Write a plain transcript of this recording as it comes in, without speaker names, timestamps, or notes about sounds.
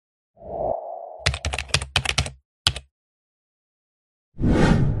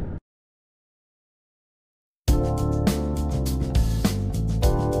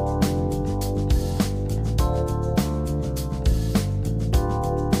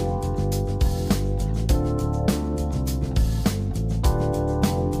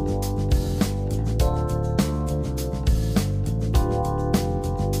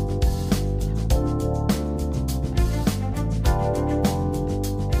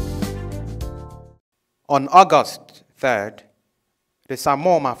On August 3rd, the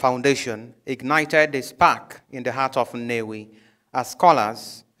Muomah Foundation ignited a spark in the heart of Nnewi as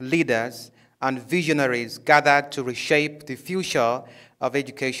scholars, leaders, and visionaries gathered to reshape the future of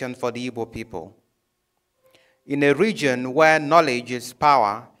education for the Igbo people. In a region where knowledge is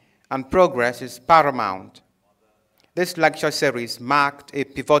power and progress is paramount, this lecture series marked a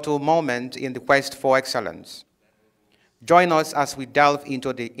pivotal moment in the quest for excellence. Join us as we delve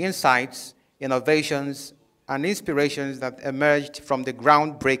into the insights, innovations, and inspirations that emerged from the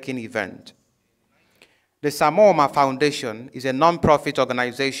groundbreaking event. The Muomah Foundation is a non-profit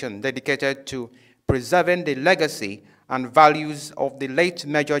organization dedicated to preserving the legacy and values of the late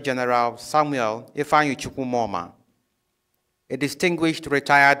Major General Samuel Ifeanyichukwu Muomah, a distinguished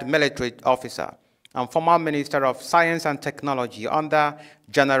retired military officer and former Minister of Science and Technology under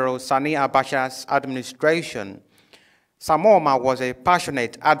General Sani Abacha's administration. Muomah was a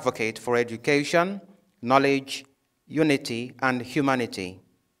passionate advocate for education, knowledge, unity, and humanity.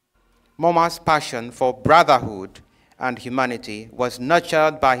 Muomah's passion for brotherhood and humanity was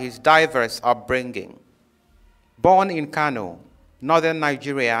nurtured by his diverse upbringing. Born in Kano, northern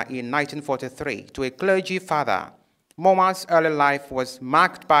Nigeria in 1943 to a clergy father, Muomah's early life was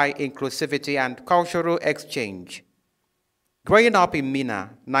marked by inclusivity and cultural exchange. Growing up in Minna,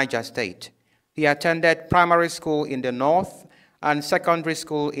 Niger State, he attended primary school in the north and secondary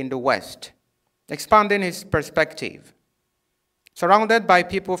school in the west, expanding his perspective. Surrounded by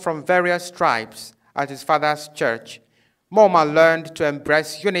people from various tribes at his father's church, Muomah learned to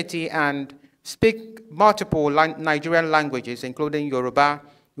embrace unity and speak multiple Nigerian languages, including Yoruba,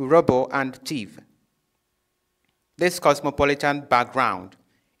 Urhobo, and Tiv. This cosmopolitan background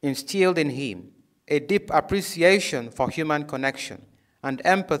instilled in him a deep appreciation for human connection and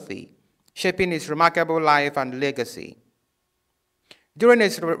empathy, shaping his remarkable life and legacy. During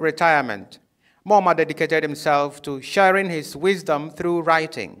his retirement, Muomah dedicated himself to sharing his wisdom through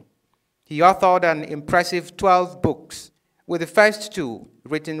writing. He authored an impressive 12 books, with the first 2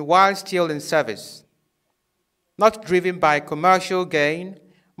 written while still in service. Not driven by commercial gain,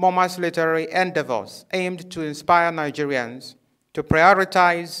 Muomah's literary endeavors aimed to inspire Nigerians to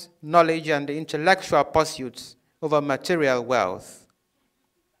prioritize knowledge and intellectual pursuits over material wealth.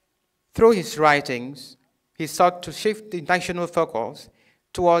 Through his writings, he sought to shift the national focus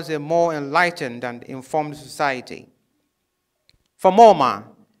towards a more enlightened and informed society. For Muomah,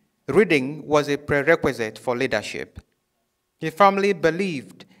 reading was a prerequisite for leadership. He firmly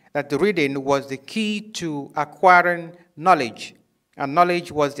believed that reading was the key to acquiring knowledge, and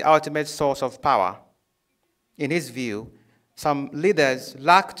knowledge was the ultimate source of power. In his view, some leaders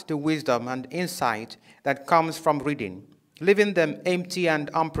lacked the wisdom and insight that comes from reading, leaving them empty and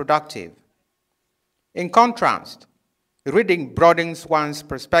unproductive. In contrast, reading broadens one's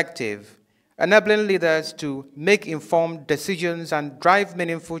perspective, enabling leaders to make informed decisions and drive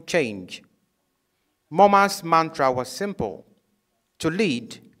meaningful change. Muomah's mantra was simple: to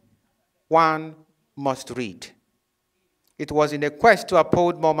lead, one must read. It was in a quest to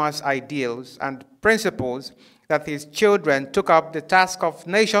uphold Muomah's ideals and principles that his children took up the task of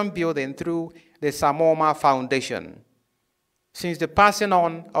nation building through the Muomah Foundation. Since the passing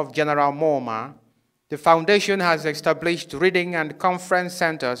on of General Muomah, the foundation has established reading and conference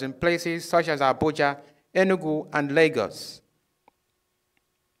centers in places such as Abuja, Enugu, and Lagos.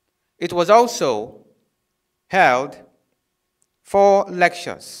 It was also held 4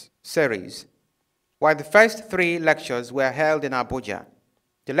 lectures series, while the first 3 lectures were held in Abuja.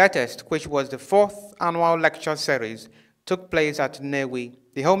 The latest, which was the 4th annual lecture series, took place at Nnewi,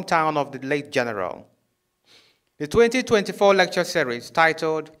 the hometown of the late general. The 2024 lecture series,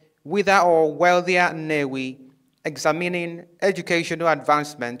 titled Wither or Wealthier Nnewi, Examining Educational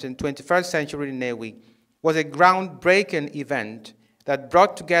Advancement in 21st Century Nnewi, was a groundbreaking event that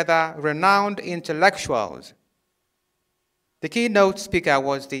brought together renowned intellectuals. The keynote speaker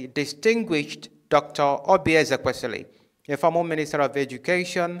was the distinguished Dr. Oby Ezekwesili, a former Minister of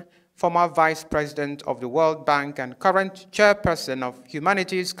Education, former Vice President of the World Bank, and current Chairperson of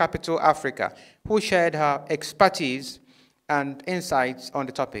Humanities Capital Africa, who shared her expertise and insights on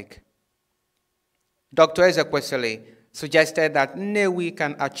the topic. Dr. Ezekwesili suggested that Nnewi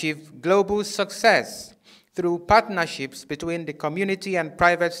can achieve global success through partnerships between the community and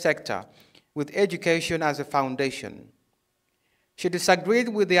private sector, with education as a foundation. She disagreed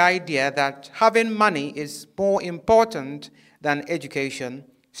with the idea that having money is more important than education,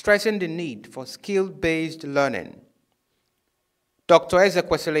 stressing the need for skill-based learning. Dr.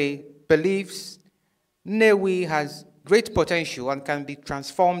 Ezekwesili believes Nnewi has great potential and can be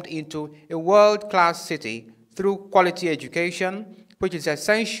transformed into a world-class city through quality education, which is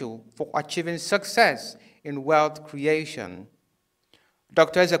essential for achieving success in wealth creation.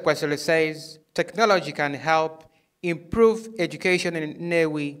 Dr. Ezekwesili says technology can help improve education in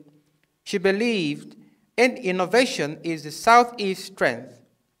Nnewi. She believed innovation is the Southeast strength,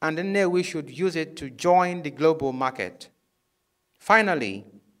 and Nnewi should use it to join the global market. Finally,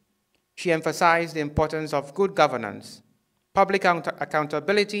 she emphasized the importance of good governance, public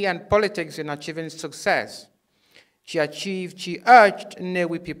accountability, and politics in achieving success. She urged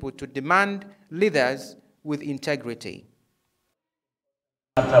Nnewi people to demand leaders with integrity.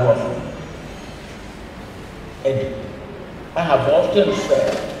 I have often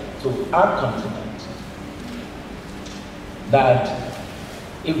said to our continent that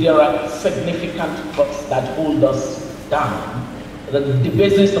if there are significant threats that hold us down, the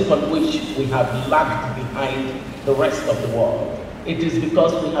basis upon which we have lagged behind the rest of the world, it is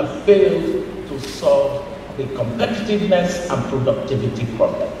because we have failed to solve the competitiveness and productivity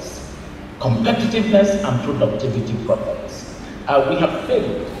problems. Competitiveness and productivity problems. We have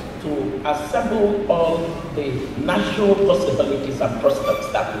failed to assemble all the natural possibilities and prospects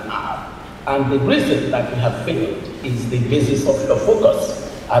that we have. And the reason that we have failed is the basis of the focus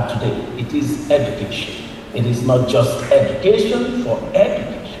today. It is education. It is not just education for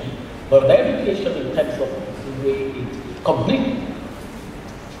education, but education in terms of the way it cognitively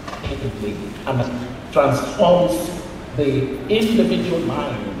and transforms the individual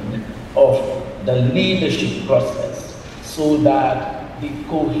mind of the leadership process so that the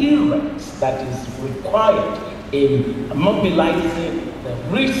coherence that is required in mobilizing the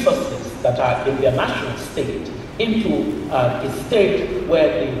resources that are in their national state into a state where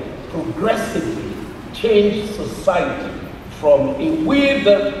they progressively change society from a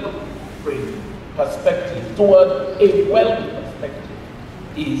withered perspective toward a wealthy perspective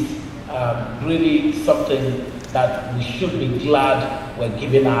is really something that we should be glad we're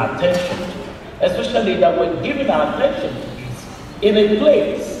giving our attention to. Especially that we're giving our attention to this in a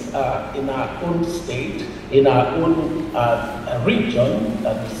place, in our own state, in our own region,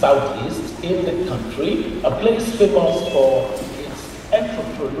 the Southeast, in the country, a place famous for its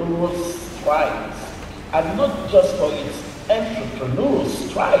entrepreneurial strides. And not just for its entrepreneurial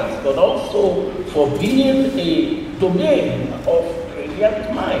strides, but also for being a domain of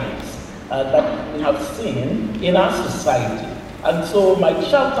brilliant minds that we have seen in our society. And so my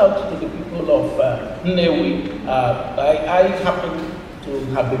shout out to the people of Nnewi. I happen to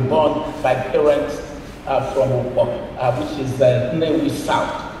have been born by parents from Muomah, which is Nnewi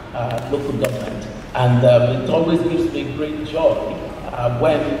South local government. And it always gives me great joy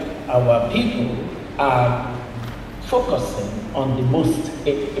when our people are focusing on the most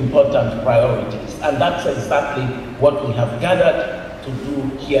important priorities. And that's exactly what we have gathered to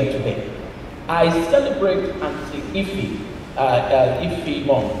do here today. I celebrate Auntie Ife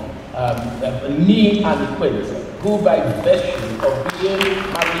Mom, Ndi Nnewi, who by virtue of being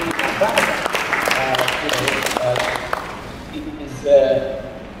married in Ghana,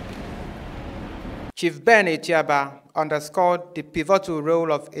 Chief Ben Etiaba underscored the pivotal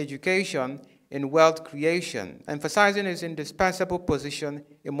role of education in wealth creation, emphasizing its indispensable position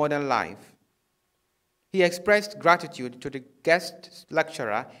in modern life. He expressed gratitude to the guest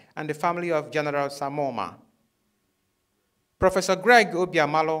lecturer and the family of General Muomah. Professor Greg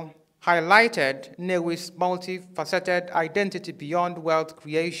Obiamalo highlighted Nnewi's multifaceted identity beyond wealth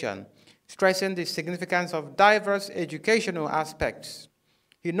creation, stressing the significance of diverse educational aspects.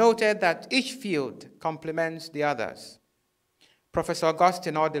 He noted that each field complements the others. Professor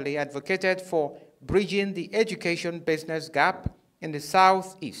Augustine Odili advocated for bridging the education business gap in the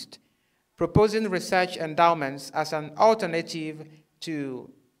Southeast, proposing research endowments as an alternative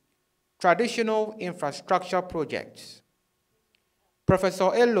to traditional infrastructure projects.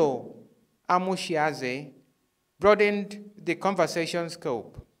 Professor Elo Amushiaze broadened the conversation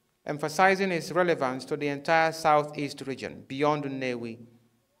scope, emphasizing its relevance to the entire Southeast region beyond Nnewi.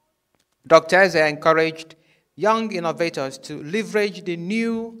 Dr. Eze encouraged young innovators to leverage the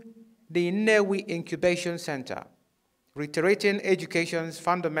Nnewi Incubation Center, reiterating education's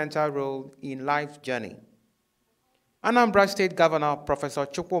fundamental role in life's journey. Anambra State Governor Professor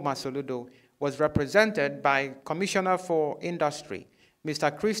Chukwuma Soludo was represented by Commissioner for Industry,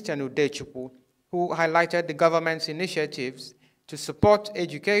 Mr. Christian Udechukwu, who highlighted the government's initiatives to support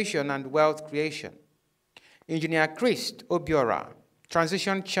education and wealth creation. Engineer Christ Obiora,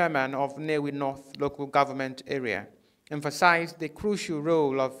 Transition Chairman of Nnewi North Local Government Area, emphasized the crucial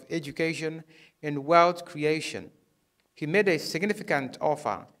role of education in wealth creation. He made a significant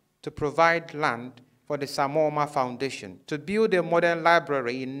offer to provide land for the Muomah Foundation to build a modern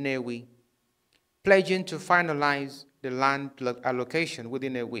library in Nnewi, pledging to finalize the land allocation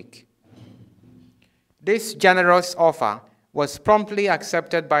within a week. This generous offer was promptly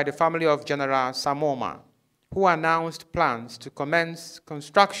accepted by the family of General Muomah, who announced plans to commence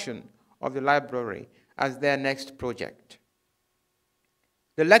construction of the library as their next project.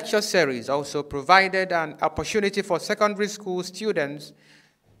 The lecture series also provided an opportunity for secondary school students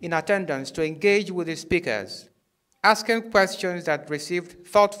in attendance to engage with the speakers, asking questions that received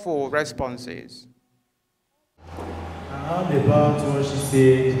thoughtful responses. I heard about what she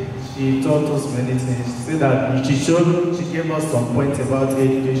said. She taught us many things. She said that she gave us some points about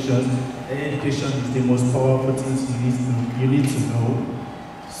education. Education is the most powerful thing you need to know.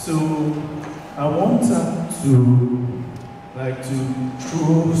 So I want her to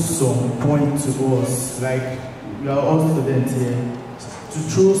throw some point to us, like we are all students here, to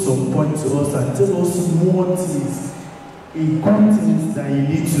throw some point to us and tell us what is a good thing that you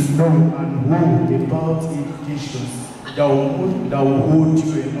need to know and hold about education that will hold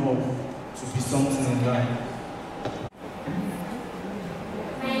you enough to be something in life.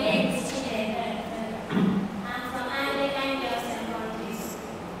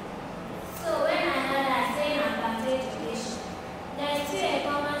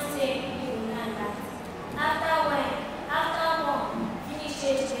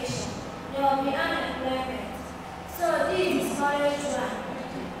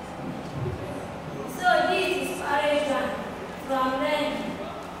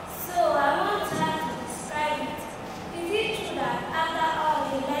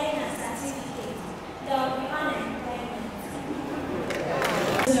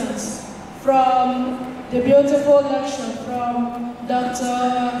 From the beautiful lecture from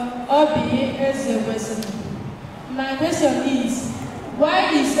Dr. Oby Ezekwesili. My question is,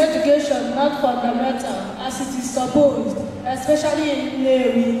 why is education not fundamental as it is supposed, especially in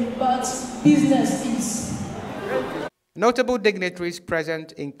Nnewi, but business is? Notable dignitaries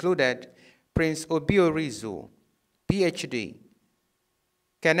present included Prince Oby Ezekwesili, PhD,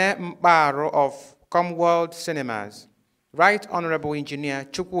 Kene Mbaro of Commonwealth Cinemas, Right Honorable Engineer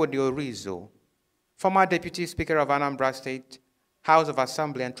Chukwudi Orizo, former Deputy Speaker of Anambra State House of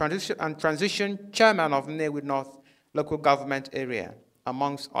Assembly and transition Chairman of Nnewi North Local Government Area,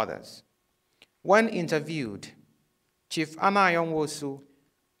 amongst others. When interviewed, Chief Anna Yonwosu,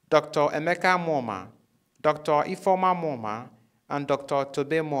 Dr. Emeka Muomah, Dr. Ifeoma Muomah, and Dr.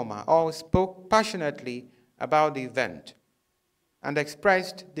 Tobe Muomah all spoke passionately about the event and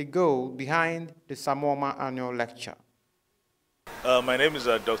expressed the goal behind the Muomah Annual Lecture. My name is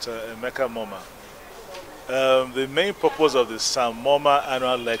Dr. Emeka Muomah. The main purpose of the Muomah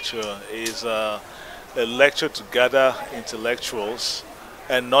Annual Lecture is a lecture to gather intellectuals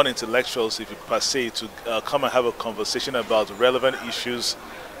and non-intellectuals, if you per se, to come and have a conversation about relevant issues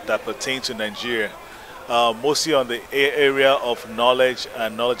that pertain to Nigeria, mostly on the area of knowledge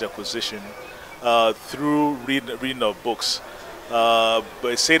and knowledge acquisition through reading of books. But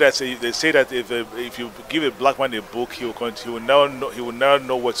they say that if you give a black man a book, he will never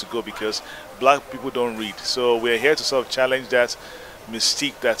know where to go because black people don't read. So we are here to sort of challenge that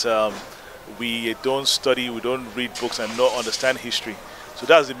mystique that we don't study, we don't read books and not understand history. So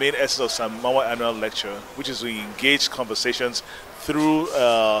that's the main essence of Muomah Annual Lecture, which is we engage conversations through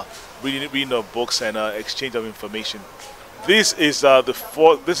reading of books and exchange of information. This is the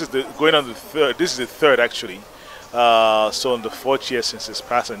fourth. This is going on the third. This is the third actually. So in the 4th year since his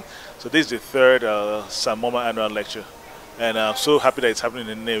passing. So this is the third Muomah Annual Lecture, and I'm so happy that it's happening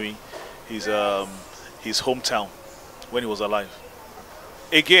in Nnewi, his hometown, when he was alive.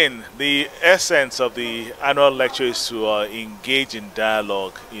 Again, the essence of the annual lecture is to engage in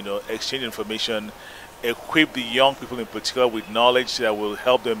dialogue, exchange information, equip the young people in particular with knowledge that will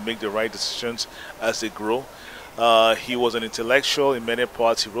help them make the right decisions as they grow. He was an intellectual in many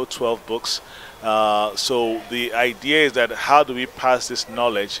parts. He wrote 12 books. So the idea is that how do we pass this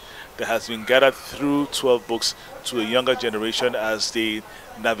knowledge that has been gathered through 12 books to a younger generation as they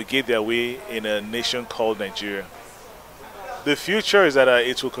navigate their way in a nation called Nigeria. The future is that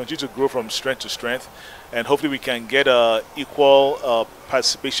it will continue to grow from strength to strength, and hopefully we can get equal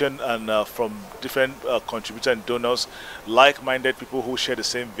participation and from different contributors and donors, like-minded people who share the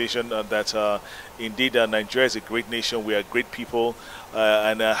same vision that indeed Nigeria is a great nation, we are great people,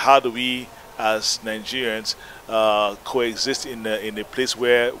 and how do we as Nigerians coexist in a place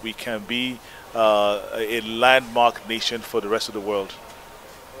where we can be a landmark nation for the rest of the world.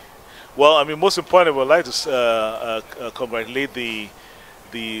 Well, I mean, most importantly, I would like to congratulate the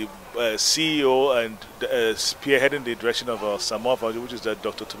CEO and spearheading the direction of Muomah, which is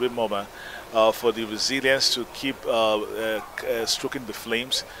Dr. Tobe Muomah, for the resilience to keep stoking the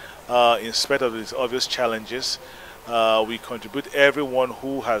flames in spite of these obvious challenges. We contribute everyone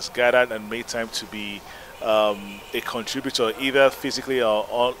who has gathered and made time to be a contributor, either physically or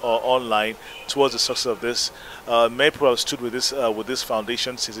online, towards the success of this. Many people have stood with this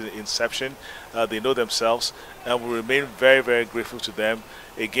foundation since its inception. They know themselves, and we remain very, very grateful to them.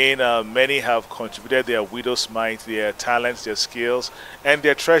 Again, many have contributed their widow's mite, their talents, their skills, and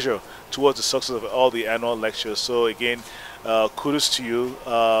their treasure towards the success of all the annual lectures. So again, kudos to you.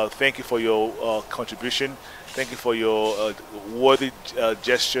 Thank you for your contribution. Thank you for your worthy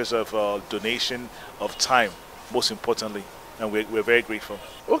gestures of donation of time, most importantly, and we're very grateful.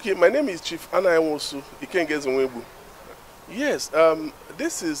 Okay, my name is Chief Anna Enwosu Ikengezonwebu. Yes,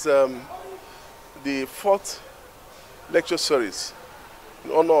 this is the 4th lecture series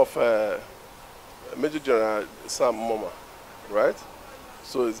in honor of Major General Sam Muomah, right?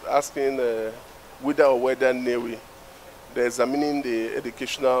 So it's asking whether or whether Nnewi, they're examining the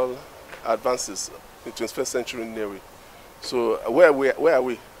educational advances in 21st century Nnewi. So where are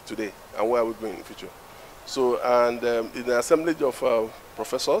we today, and where are we going in the future? So, and in an assemblage of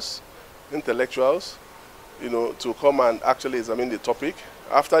professors, intellectuals, to come and actually examine the topic.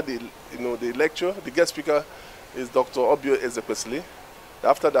 After the lecture, the guest speaker is Dr. Oby Ezekwesili.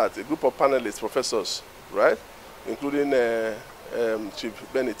 After that, a group of panelists, professors, right, including Chief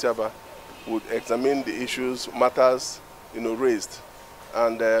Ben Itiaba, would examine the issues, matters, raised,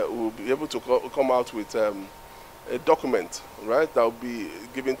 and we'll be able to come out with a document, right, that will be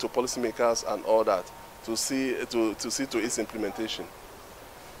given to policymakers and all that to see to its implementation.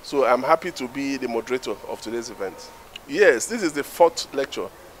 So I'm happy to be the moderator of today's event. Yes, this is the 4th lecture.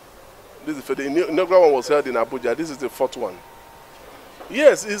 The inaugural one was held in Abuja. This is the 4th one.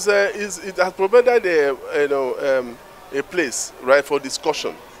 Yes, it has provided a place, right, for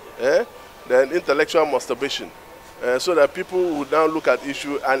discussion, then intellectual masturbation, so that people would now look at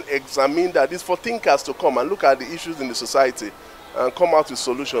issue and examine that. It's for thinkers to come and look at the issues in the society and come out with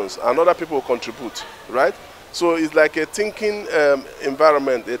solutions, and other people will contribute, right? So it's like a thinking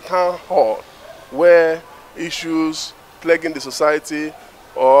environment, a town hall, where issues plaguing the society,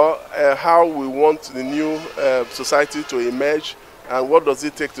 or how we want the new society to emerge, and what does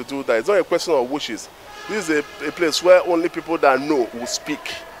it take to do that. It's not a question of wishes. This is a place where only people that know will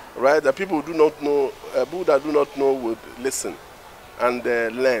speak, right? The people who do not know, people that do not know would listen and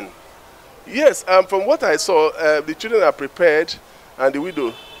learn. Yes, from what I saw, the children are prepared, and the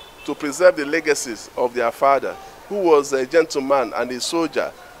widow, to preserve the legacies of their father, who was a gentleman and a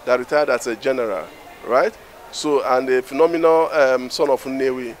soldier that retired as a general, right? So, and a phenomenal son of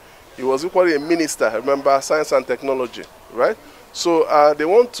Nnewi. He was equally a minister, remember, science and technology, right? So they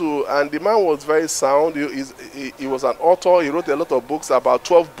want to, and the man was very sound. He was an author. He wrote a lot of books, about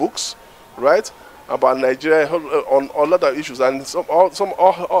 12 books, right, about Nigeria, on a lot of issues, and some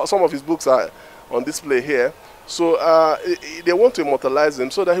of his books are on display here. So they want to immortalize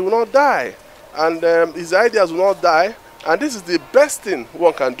him so that he will not die, and his ideas will not die, and this is the best thing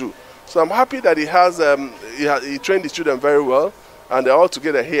one can do. So I'm happy that he trained his children very well, and they're all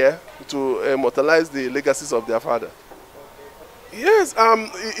together here to immortalize the legacies of their father. Yes,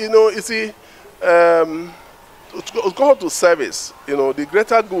 you see, it's called to service. The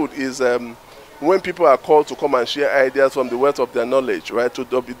greater good is when people are called to come and share ideas from the wealth of their knowledge, right,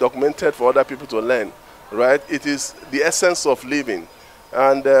 to be documented for other people to learn, right? It is the essence of living.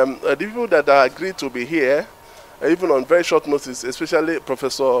 And the people that are agreed to be here, even on very short notice, especially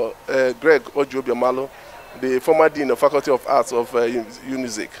Professor Greg Ojobiamalo, the former Dean of Faculty of Arts of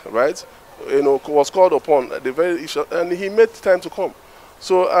UNIZIC, right? Was called upon the very issue, and he made time to come.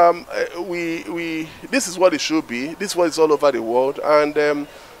 So this is what it should be. This is what is all over the world, and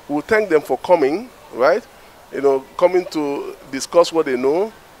we'll thank them for coming, right? Coming to discuss what they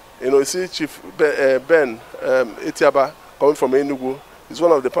know. You see Chief Ben Itiaba coming from Enugu. He's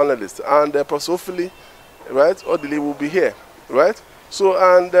one of the panelists, and Professor Ofili, right, Odili will be here, right? So,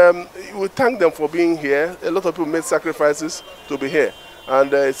 and we thank them for being here. A lot of people made sacrifices to be here,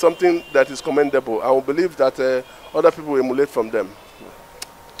 and it's something that is commendable. I will believe that other people will emulate from them.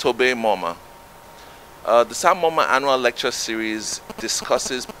 Oby Muomah. The Sam Muomah Annual Lecture Series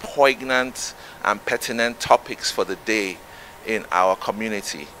discusses poignant and pertinent topics for the day in our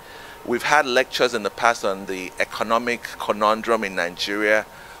community. We've had lectures in the past on the economic conundrum in Nigeria.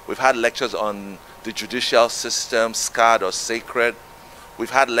 We've had lectures on the judicial system, sacred or sacred. We've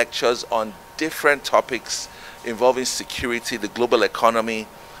had lectures on different topics involving security, the global economy.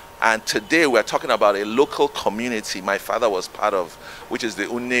 And today we're talking about a local community my father was part of, which is the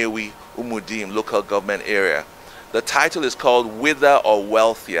Nnewi Umudim local government area. The title is called Wither or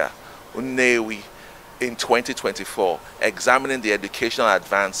Wealthier, Nnewi in 2024, examining the educational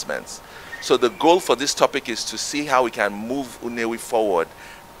advancements. So the goal for this topic is to see how we can move Nnewi forward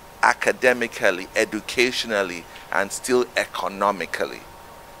academically, educationally, and still economically.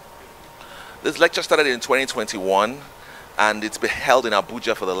 This lecture started in 2021, and it's been held in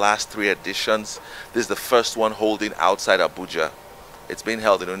Abuja for the last 3 editions. This is the first one holding outside Abuja. It's been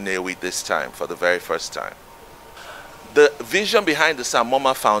held in Nnewi this time for the very first time. The vision behind the Sam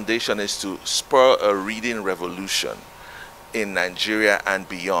Muomah Foundation is to spur a reading revolution in Nigeria and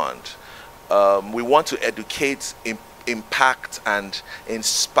beyond. We want to educate, impact, and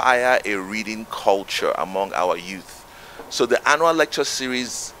inspire a reading culture among our youth. So the annual lecture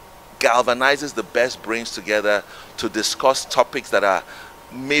series galvanizes the best brains together to discuss topics that are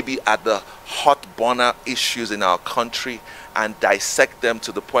maybe at the hot burner issues in our country and dissect them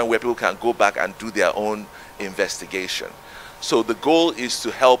to the point where people can go back and do their own investigation. So the goal is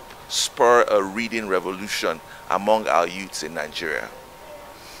to help spur a reading revolution among our youths in Nigeria.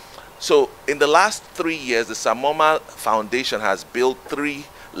 So in the last 3 years, the Sam Muomah Foundation has built 3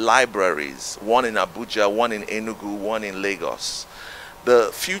 libraries, one in Abuja, one in Enugu, one in Lagos.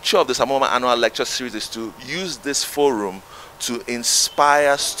 The future of the Sam Muomah Annual Lecture Series is to use this forum to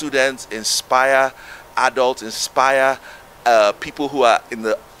inspire students, inspire adults, inspire people who are in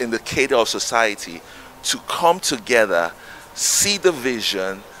the cadre of society to come together, see the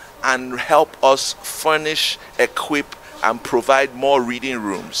vision, and help us furnish, equip, and provide more reading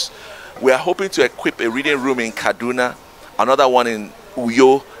rooms. We are hoping to equip a reading room in Kaduna, another one in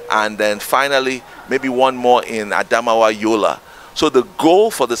Uyo, and then finally maybe one more in Adamawa, Yola. So the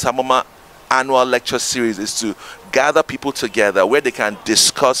goal for the Sam Muomah Annual Lecture Series is to gather people together where they can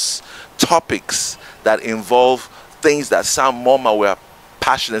discuss topics that involve things that Sam Muomah were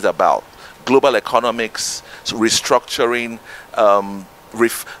passionate about: global economics, restructuring, the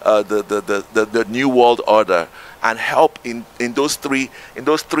New World Order, and help in those 3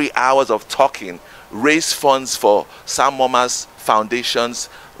 hours of talking raise funds for Sam Muomah's Foundation's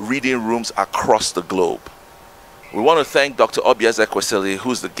reading rooms across the globe. We want to thank Dr. Oby Ezekwesili,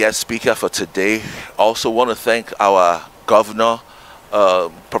 who's the guest speaker for today. Also want to thank our governor,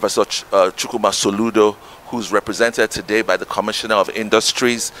 Professor Chukwuma Soludo, who's represented today by the Commissioner of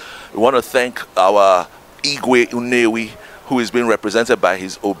Industries. We want to thank our Igbo Nnewi, who is being represented by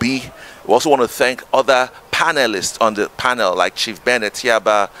his Obi. We also want to thank other panelists on the panel, like Chief Ben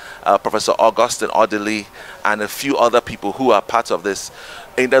Etiaba, Professor Augustine Odili, and a few other people who are part of this.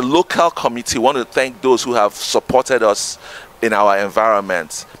 In the local community, we want to thank those who have supported us in our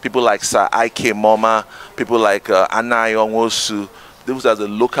environment. People like Sir Ike Muomah, people like Anai Onwosu. Those are the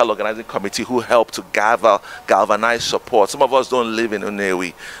local organizing committee who helped to galvanize support. Some of us don't live in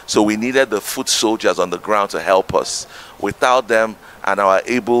Nnewi, so we needed the foot soldiers on the ground to help us. Without them and our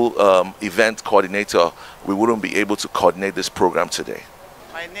able event coordinator, we wouldn't be able to coordinate this program today.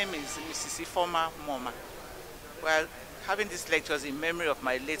 My name is Mrs. Ifoma Muomah. Well, having these lectures in memory of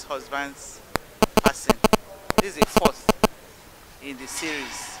my late husband's passing. This is the 4th in the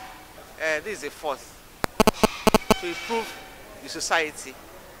series. This is the 4th. To improve the society,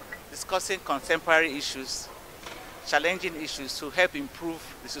 discussing contemporary issues, challenging issues to help improve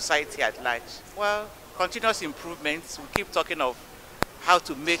the society at large. Well, continuous improvements. We keep talking of how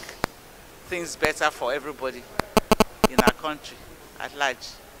to make things better for everybody in our country at large.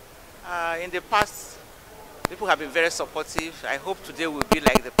 In the past, people have been very supportive. I hope today will be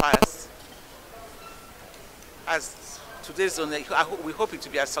like the past. As today's only, we hope it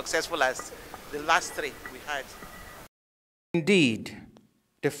to be as successful as the last 3 we had. Indeed,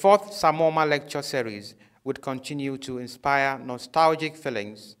 the 4th Sam Muomah Lecture Series would continue to inspire nostalgic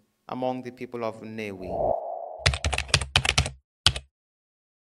feelings among the people of Nnewi.